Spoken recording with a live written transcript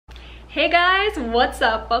Hey guys, what's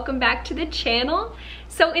up? Welcome back to the channel.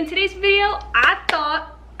 So in today's video, I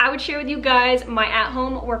thought I would share with you guys my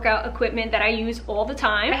at-home workout equipment that I use all the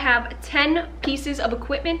time. I have 10 pieces of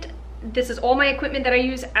equipment. This is all my equipment that I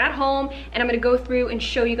use at home, and I'm gonna go through and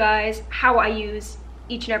show you guys how I use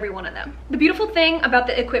each and every one of them. The beautiful thing about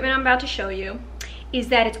the equipment I'm about to show you is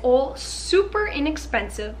that it's all super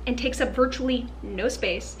inexpensive and takes up virtually no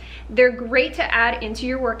space. They're great to add into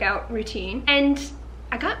your workout routine, and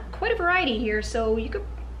I got quite a variety here, so you could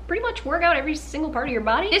pretty much work out every single part of your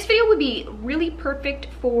body. This video would be really perfect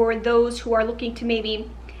for those who are looking to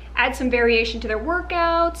maybe add some variation to their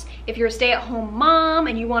workouts. If you're a stay-at-home mom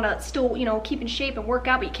and you want to still, keep in shape and work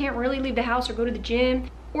out, but you can't really leave the house or go to the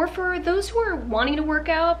gym. Or for those who are wanting to work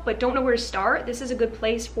out but don't know where to start, this is a good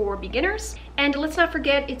place for beginners. And let's not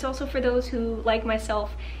forget, it's also for those who, like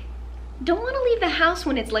myself, don't want to leave the house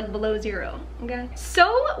when it's like below zero, okay?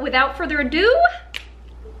 So without further ado,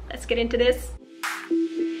 let's get into this.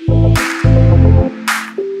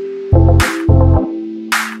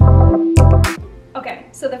 Okay,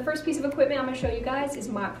 so the first piece of equipment I'm gonna show you guys is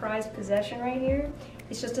my prized possession right here.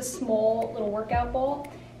 It's just a small little workout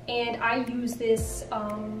ball, and I use this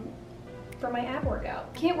for my ab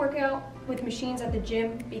workout. Can't work out with machines at the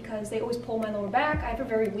gym because they always pull my lower back. I have a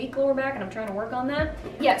very weak lower back and I'm trying to work on that.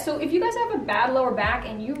 Yeah, so if you guys have a bad lower back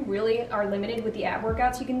and you really are limited with the ab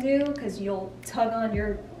workouts you can do because you'll tug on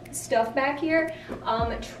your stuff back here,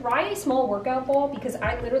 try a small workout ball, because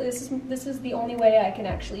I literally, this is the only way I can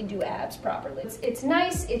actually do abs properly. It's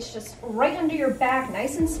nice, it's just right under your back,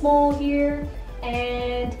 nice and small here,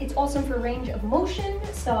 and it's awesome for range of motion.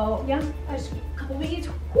 So yeah, I just a couple of these.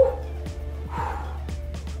 Whew.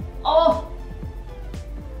 Oh!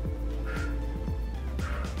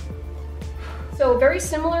 So very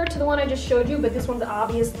similar to the one I just showed you, but this one's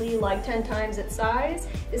obviously like 10 times its size.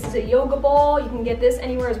 This is a yoga ball. You can get this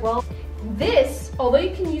anywhere as well. This, although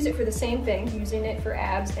you can use it for the same thing, using it for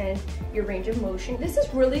abs and your range of motion, this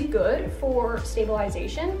is really good for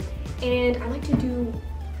stabilization. And I like to do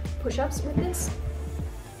push-ups with this.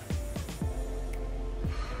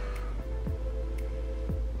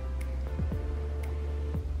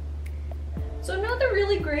 So another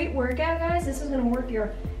really great workout, guys. This is gonna work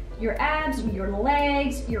your abs, your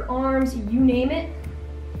legs, your arms, you name it.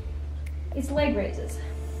 It's leg raises.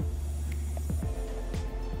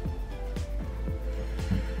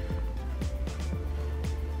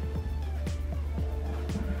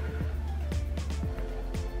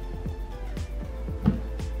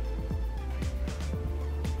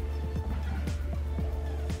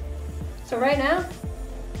 So right now,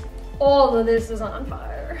 all of this is on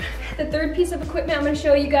fire. The third piece of equipment I'm gonna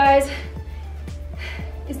show you guys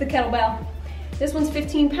is the kettlebell. This one's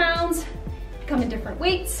 15 pounds, come in different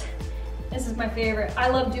weights. This is my favorite. I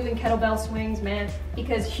love doing kettlebell swings, man,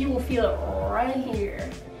 because you will feel it right here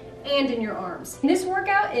and in your arms. In this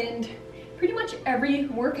workout and pretty much every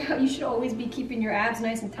workout, you should always be keeping your abs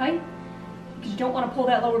nice and tight because you don't want to pull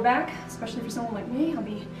that lower back, especially for someone like me. I'll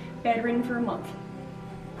be bedridden for a month.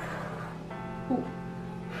 Ooh.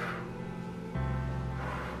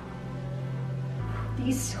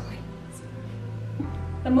 These swings.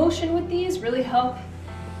 The motion with these really help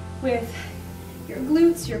with your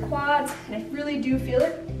glutes, your quads, and I really do feel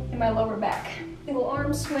it in my lower back. Single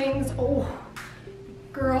arm swings, oh,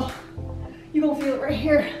 girl, you gonna feel it right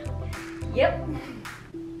here. Yep.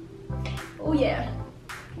 Oh yeah.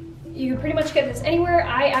 You can pretty much get this anywhere.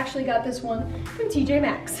 I actually got this one from TJ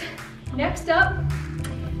Maxx. Next up,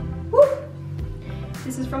 whew,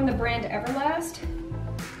 this is from the brand Everlast.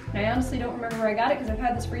 And I honestly don't remember where I got it because I've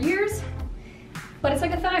had this for years. But it's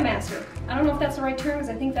like a thigh master. I don't know if that's the right term because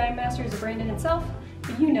I think thigh master is a brand in itself,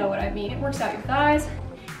 but you know what I mean. It works out your thighs.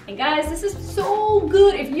 And guys, this is so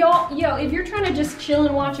good. If if you're trying to just chill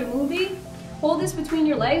and watch a movie, hold this between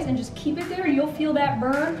your legs and just keep it there. You'll feel that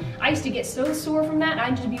burn. I used to get so sore from that,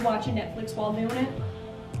 I'd just be watching Netflix while doing it.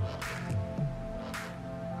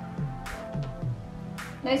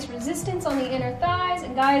 Nice resistance on the inner thighs.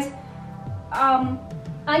 And guys,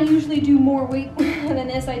 I usually do more weight than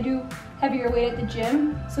this. I do heavier weight at the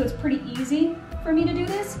gym, so it's pretty easy for me to do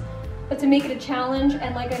this. But to make it a challenge,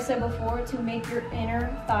 and like I said before, to make your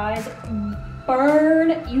inner thighs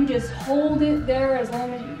burn, you just hold it there as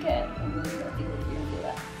long as you can.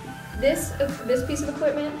 This piece of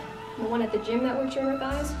equipment, the one at the gym that works your inner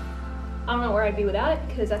thighs, I don't know where I'd be without it,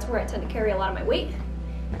 because that's where I tend to carry a lot of my weight.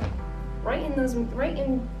 Right in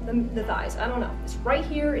the thighs. I don't know. It's right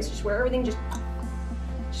here. It's just where everything just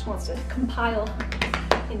wants to compile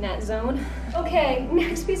in that zone. Okay,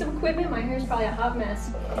 next piece of equipment. My hair's probably a hot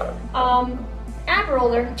mess. Ab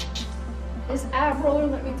roller. This ab roller,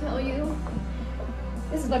 let me tell you,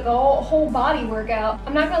 This is like a whole body workout.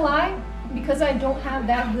 I'm not gonna lie, because I don't have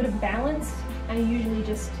that good of balance, I usually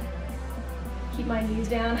just keep my knees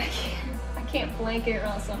down. I can't plank it or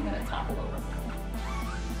else I'm gonna topple over.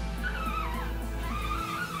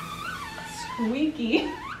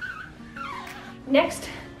 Squeaky. Next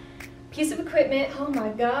piece of equipment, oh my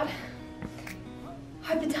God,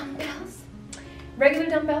 are the dumbbells. Regular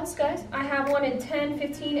dumbbells, guys. I have one in 10,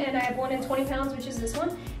 15, and I have one in 20 pounds, which is this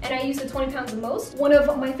one. And I use the 20 pounds the most. One of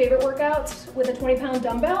my favorite workouts with a 20-pound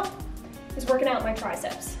dumbbell is working out my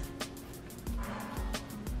triceps.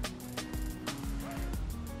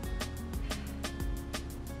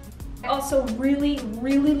 I also really,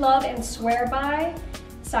 really love and swear by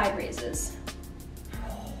side raises.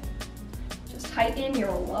 Just tighten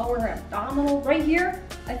your lower abdominal right here.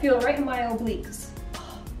 I feel it right in my obliques.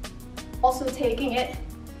 Also taking it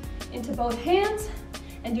into both hands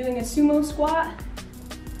and doing a sumo squat.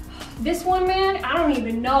 This one, man, I don't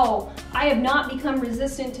even know. I have not become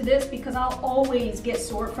resistant to this because I'll always get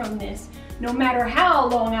sore from this, no matter how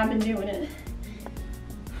long I've been doing it.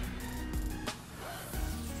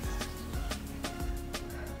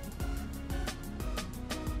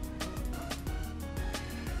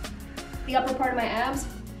 The upper part of my abs.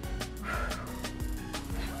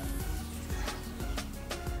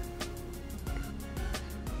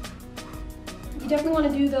 You definitely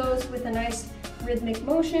want to do those with a nice rhythmic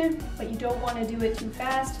motion, but you don't want to do it too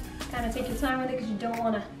fast. Kind of take your time with it because you don't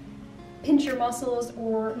want to pinch your muscles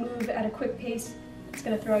or move at a quick pace. It's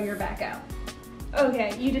going to throw your back out.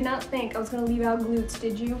 Okay, you did not think I was going to leave out glutes,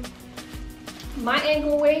 did you? My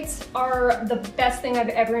ankle weights are the best thing I've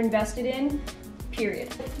ever invested in, period.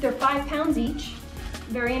 They're 5 pounds each,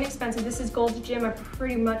 very inexpensive. This is Gold's Gym. I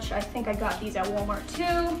think I got these at Walmart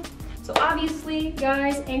too. So obviously,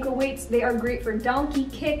 guys, ankle weights, they are great for donkey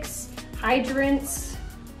kicks, hydrants,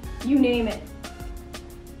 you name it.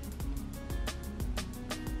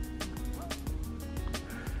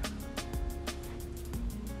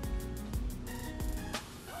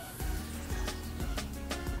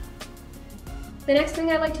 The next thing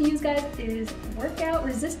I like to use, guys, is workout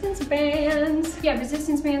resistance bands. Yeah,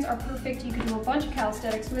 resistance bands are perfect. You can do a bunch of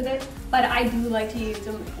calisthenics with it, but I do like to use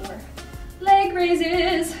them for leg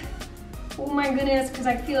raises. Oh my goodness, because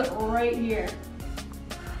I feel it right here.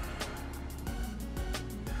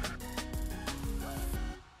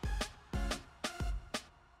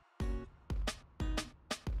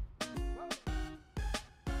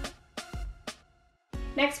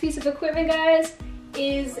 Next piece of equipment, guys,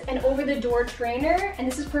 is an over-the-door trainer, and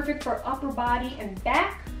this is perfect for upper body and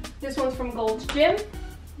back. This one's from Gold's Gym.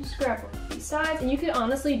 Just grab one of these sides, and you could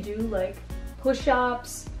honestly do like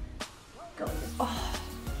push-ups, go like this,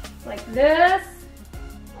 like this,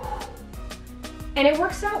 and it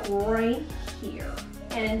works out right here.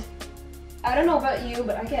 And I don't know about you,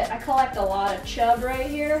 but I collect a lot of chub right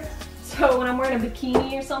here. So when I'm wearing a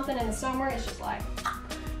bikini or something in the summer, it's just like,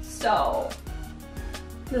 so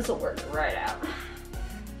this will work it right out.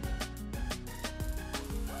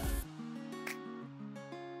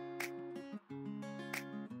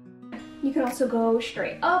 You can also go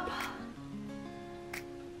straight up,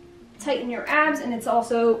 tighten your abs, and it's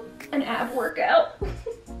also an ab workout.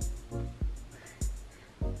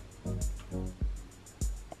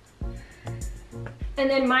 And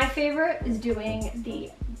then my favorite is doing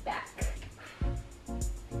the back.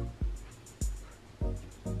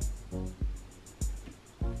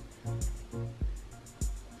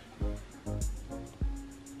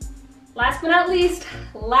 Last but not least,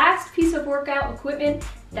 last piece of workout equipment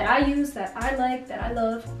that I use, that I like, that I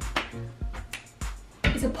love,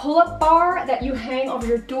 is a pull-up bar that you hang over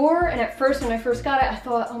your door. And at first, when I first got it, I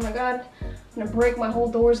thought, oh my God, I'm gonna break, my whole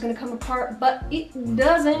door is gonna come apart, but it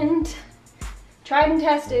doesn't. Tried and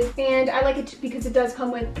tested, and I like it because it does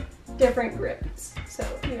come with different grips. So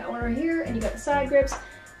you got one right here, and you got the side grips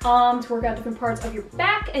to work out different parts of your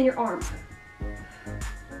back and your arms.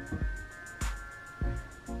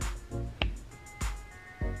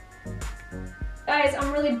 Guys,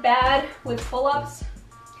 I'm really bad with pull-ups.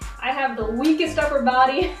 I have the weakest upper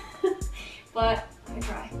body, but I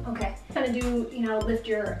try. Okay, kind of do, you know, lift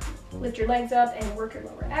your legs up and work your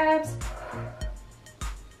lower abs.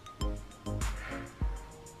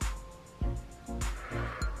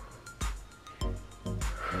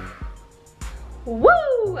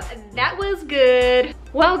 Woo! Woo! That was good.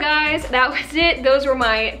 Well guys, that was it. Those were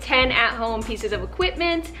my 10 at-home pieces of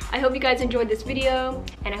equipment. I hope you guys enjoyed this video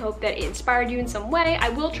and I hope that it inspired you in some way. I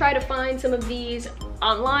will try to find some of these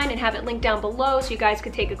online and have it linked down below so you guys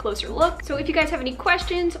could take a closer look. So if you guys have any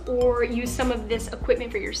questions or use some of this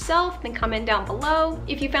equipment for yourself, then comment down below.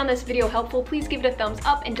 If you found this video helpful, please give it a thumbs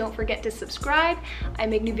up and don't forget to subscribe. I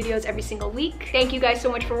make new videos every single week. Thank you guys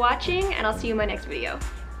so much for watching and I'll see you in my next video.